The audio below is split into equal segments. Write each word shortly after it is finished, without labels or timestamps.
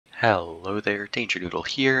Hello there, Danger Noodle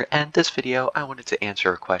here, and this video I wanted to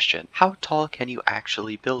answer a question. How tall can you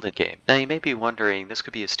actually build a game? Now you may be wondering this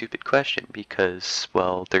could be a stupid question because,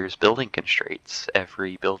 well, there's building constraints.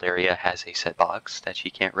 Every build area has a set box that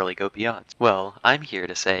you can't really go beyond. Well, I'm here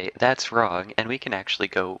to say that's wrong and we can actually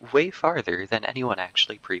go way farther than anyone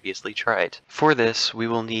actually previously tried. For this, we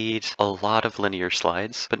will need a lot of linear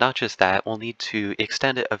slides, but not just that, we'll need to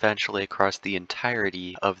extend it eventually across the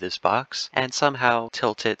entirety of this box and somehow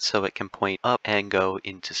tilt it so it can point up and go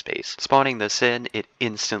into space. Spawning this in, it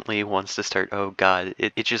instantly wants to start, oh god,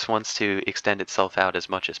 it just wants to extend itself out as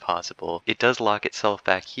much as possible. It does lock itself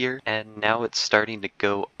back here, and now it's starting to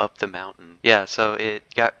go up the mountain. Yeah, so it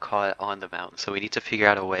got caught on the mountain, so we need to figure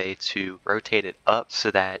out a way to rotate it up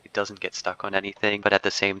so that it doesn't get stuck on anything, but at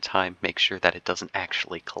the same time make sure that it doesn't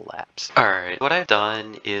actually collapse. Alright, what I've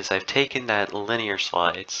done is I've taken that linear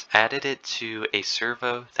slides, added it to a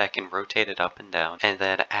servo that can rotate it up and down, and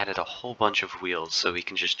then added a whole bunch of wheels so we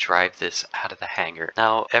can just drive this out of the hangar.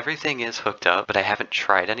 Now, everything is hooked up, but I haven't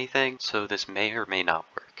tried anything, so this may or may not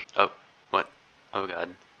work. Oh, what? Oh god.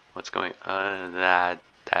 What's going on?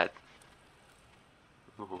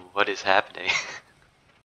 What is happening?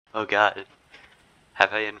 Oh god.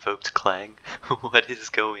 Have I invoked Klang? What is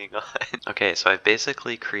going on? Okay, so I've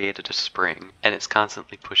basically created a spring, and it's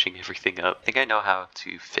constantly pushing everything up. I think I know how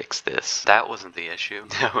to fix this. That wasn't the issue.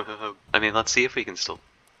 I mean, let's see if we can still...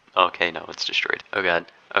 Okay, no, it's destroyed. Oh god.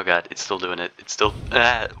 Oh god, it's still doing it. It's still...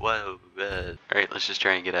 whoa. Alright, let's just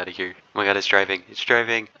try and get out of here. Oh my god, it's driving. It's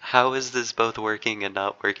driving. How is this both working and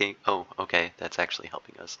not working? Oh, okay, that's actually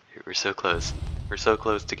helping us. We're so close. We're so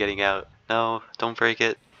close to getting out. No, don't break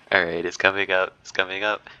it. Alright, it's coming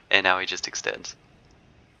up, and now he just extends.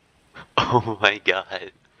 Oh my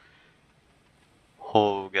god.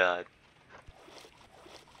 Oh god.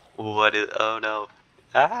 What is, oh no.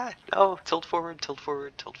 Ah, no, tilt forward, tilt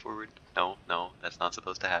forward, tilt forward. No, no, that's not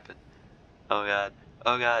supposed to happen. Oh god,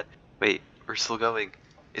 oh god. Wait, we're still going.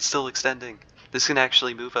 It's still extending. This can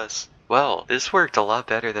actually move us. Well, this worked a lot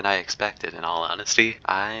better than I expected, in all honesty.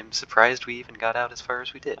 I'm surprised we even got out as far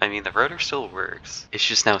as we did. I mean, the rotor still works. It's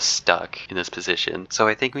just now stuck in this position. So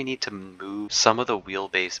I think we need to move some of the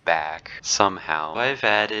wheelbase back somehow. I've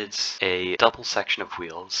added a double section of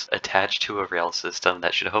wheels attached to a rail system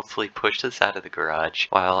that should hopefully push this out of the garage,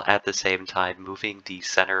 while at the same time moving the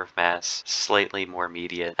center of mass slightly more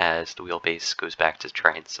immediate as the wheelbase goes back to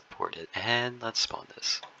try and support it. And let's spawn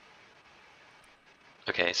this.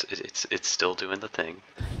 Okay, so it's still doing the thing.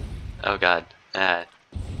 Oh god.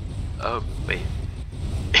 Oh wait.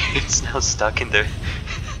 It's now stuck in there.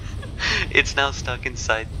 It's now stuck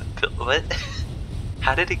inside the what?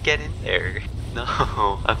 How did it get in there?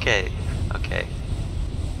 No. Okay. Okay.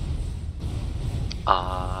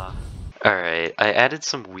 Alright, I added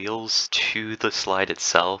some wheels to the slide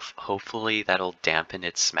itself. Hopefully that'll dampen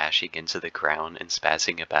it smashing into the ground and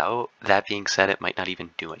spazzing about. That being said, it might not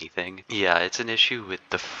even do anything. Yeah, it's an issue with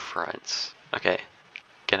the front. Okay,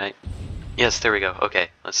 can I? Yes, there we go. Okay,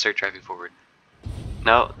 let's start driving forward.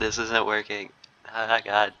 No, this isn't working. Oh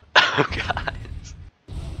god. Oh god.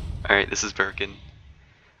 Alright, this is broken.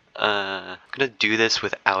 I'm gonna do this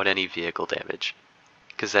without any vehicle damage,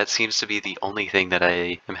 because that seems to be the only thing that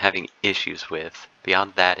I am having issues with.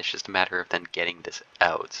 Beyond that, it's just a matter of then getting this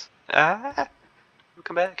out. Ah!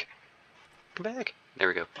 Come back. Come back. There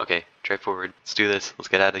we go. Okay, drive forward. Let's do this. Let's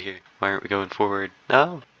get out of here. Why aren't we going forward?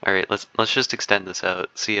 No? Alright, let's just extend this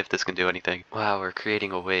out. See if this can do anything. Wow, we're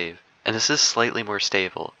creating a wave. And this is slightly more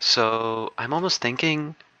stable. So I'm almost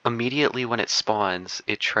thinking immediately when it spawns,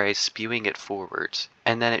 it tries spewing it forwards.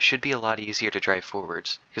 And then it should be a lot easier to drive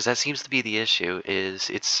forwards. Because that seems to be the issue, is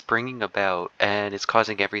it's springing about and it's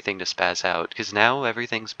causing everything to spaz out. Because now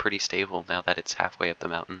everything's pretty stable now that it's halfway up the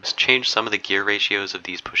mountain. Let's change some of the gear ratios of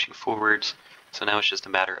these pushing forwards. So now it's just a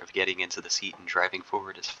matter of getting into the seat and driving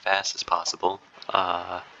forward as fast as possible.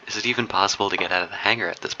 Is it even possible to get out of the hangar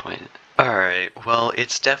at this point? Alright, well,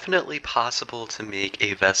 it's definitely possible to make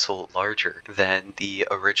a vessel larger than the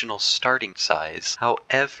original starting size.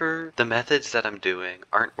 However, the methods that I'm doing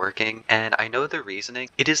aren't working, and I know the reasoning.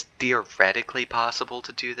 It is theoretically possible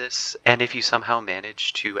to do this, and if you somehow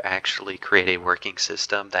manage to actually create a working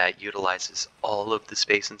system that utilizes all of the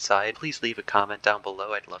space inside, please leave a comment down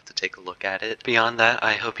below. I'd love to take a look at it. Beyond that,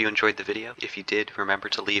 I hope you enjoyed the video. If you did, remember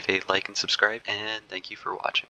to leave a like and subscribe, and thank you for watching.